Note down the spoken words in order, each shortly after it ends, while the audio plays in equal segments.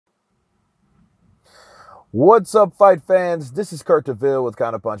What's up, fight fans? This is Kurt DeVille with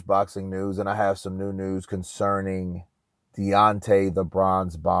Counterpunch Boxing News, and I have some new news concerning Deontay the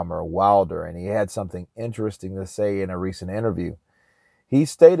Bronze Bomber Wilder, and he had something interesting to say in a recent interview. He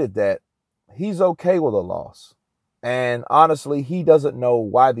stated that he's okay with a loss, and honestly, he doesn't know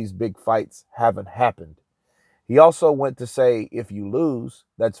why these big fights haven't happened. He also went to say, if you lose,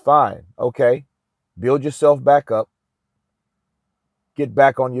 that's fine. Okay, build yourself back up, get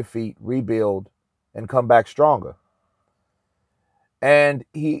back on your feet, rebuild, and come back stronger. And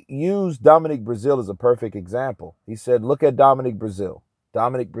he used Dominic Breazeale as a perfect example. He said, look at Dominic Breazeale.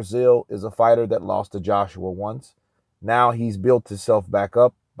 Dominic Breazeale is a fighter that lost to Joshua once. Now he's built himself back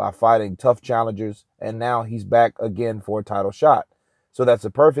up by fighting tough challengers, and now he's back again for a title shot. So that's a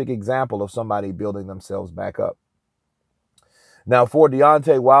perfect example of somebody building themselves back up. Now, for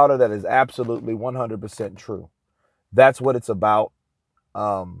Deontay Wilder, that is absolutely 100% true. That's what it's about.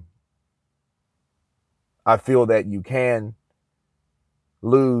 I feel that you can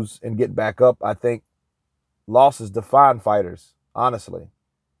lose and get back up. I think losses define fighters, honestly.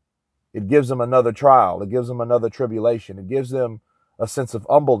 It gives them another trial. It gives them another tribulation. It gives them a sense of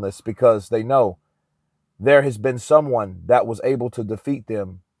humbleness because they know there has been someone that was able to defeat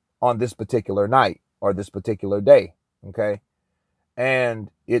them on this particular night or this particular day, okay?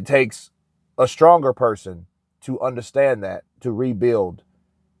 And it takes a stronger person to understand that, to rebuild,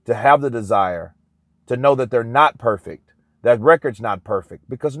 to have the desire, to know that they're not perfect, that record's not perfect,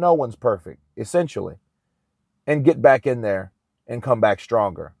 because no one's perfect, essentially, and get back in there and come back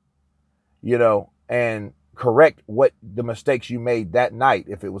stronger, and correct what the mistakes you made that night.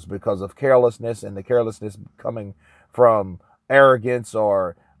 If it was because of carelessness, and the carelessness coming from arrogance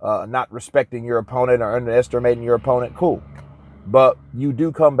or not respecting your opponent or underestimating your opponent, cool. But you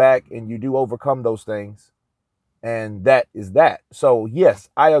do come back and you do overcome those things, and that is that. So yes,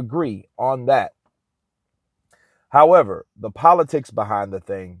 I agree on that. However, the politics behind the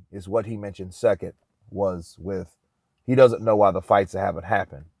thing is what he mentioned second, was with he doesn't know why the fights haven't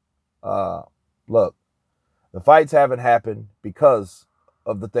happened. Look, the fights haven't happened because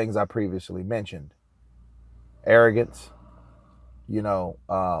of the things I previously mentioned. Arrogance,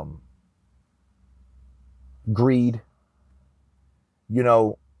 greed,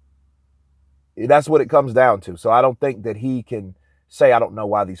 that's what it comes down to. So I don't think that he can say, I don't know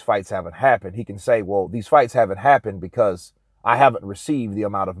why these fights haven't happened. He can say, well, these fights haven't happened because I haven't received the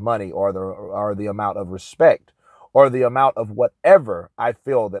amount of money or the amount of respect or the amount of whatever I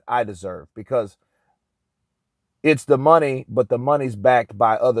feel that I deserve, because it's the money, but the money's backed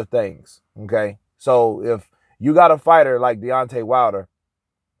by other things. Okay. So if you got a fighter like Deontay Wilder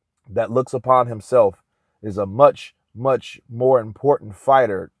that looks upon himself as a much, much more important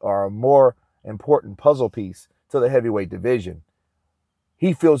fighter or a more important puzzle piece to the heavyweight division,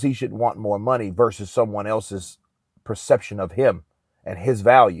 he feels he should want more money versus someone else's perception of him and his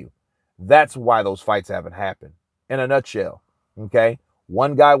value. That's why those fights haven't happened, in a nutshell. Okay?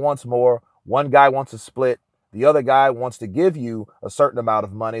 One guy wants more. One guy wants a split. The other guy wants to give you a certain amount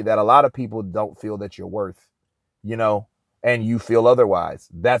of money that a lot of people don't feel that you're worth, and you feel otherwise.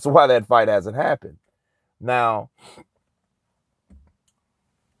 That's why that fight hasn't happened. Now,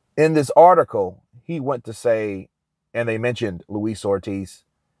 in this article, he went to say, and they mentioned Luis Ortiz,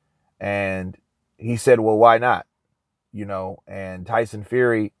 and he said, well, why not? And Tyson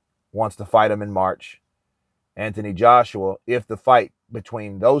Fury wants to fight him in March. Anthony Joshua, if the fight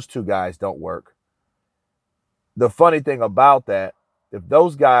between those two guys don't work. The funny thing about that, if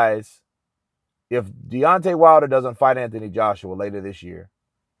Deontay Wilder doesn't fight Anthony Joshua later this year,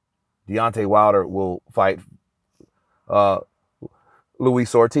 Deontay Wilder will fight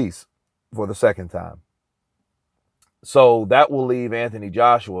Luis Ortiz for the second time. So that will leave Anthony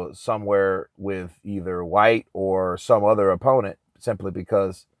Joshua somewhere with either White or some other opponent, simply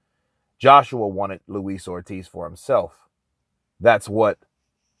because Joshua wanted Luis Ortiz for himself. That's what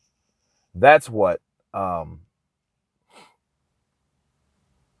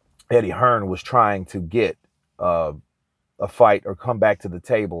Eddie Hearn was trying to get a fight or come back to the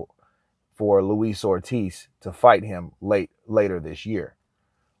table for Luis Ortiz to fight him later this year,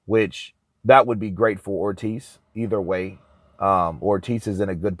 which that would be great for Ortiz either way. Ortiz is in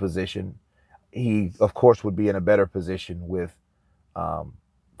a good position. He, of course, would be in a better position with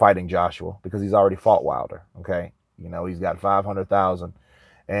fighting Joshua because he's already fought Wilder. Okay, he's got 500,000,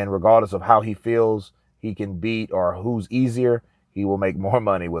 and regardless of how he feels, he can beat or who's easier, he will make more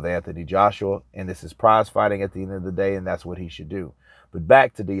money with Anthony Joshua, and this is prize fighting at the end of the day, and that's what he should do. But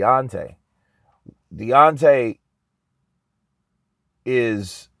back to Deontay. Deontay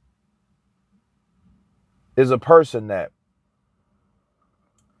is a person that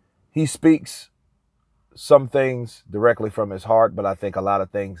he speaks some things directly from his heart, but I think a lot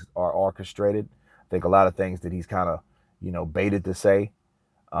of things are orchestrated. I think a lot of things that he's kind of, baited to say.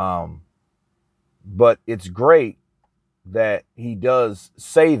 But it's great that he does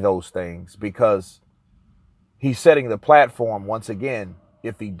say those things, because he's setting the platform once again,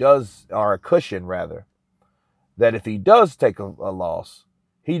 if he does, or a cushion rather, that if he does take a loss,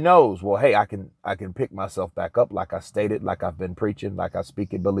 he knows, well, hey, I can pick myself back up, like I stated, like I've been preaching, like I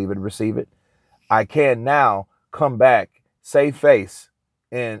speak it, believe it, receive it. I can now come back, save face,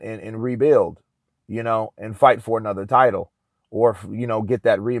 and rebuild, and fight for another title, or, get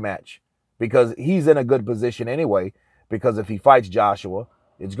that rematch, because he's in a good position anyway. Because if he fights Joshua,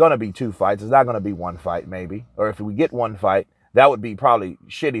 it's going to be 2 fights. It's not going to be 1 fight, maybe. Or if we get 1 fight, that would be probably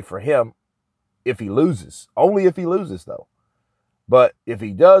shitty for him if he loses. Only if he loses, though. But if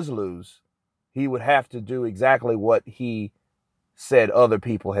he does lose, he would have to do exactly what he said other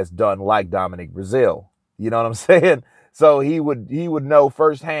people has done, like Dominic Brazil. You know what I'm saying? So he would know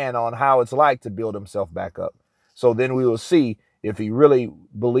firsthand on how it's like to build himself back up. So then we will see if he really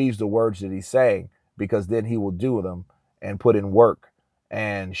believes the words that he's saying, because then he will do them and put in work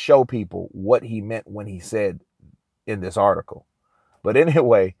and show people what he meant when he said in this article. But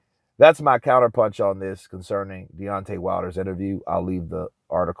anyway, that's my counterpunch on this concerning Deontay Wilder's interview. I'll leave the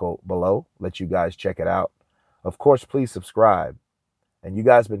article below, let you guys check it out. Of course, please subscribe. And you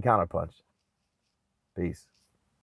guys been counterpunched. Peace.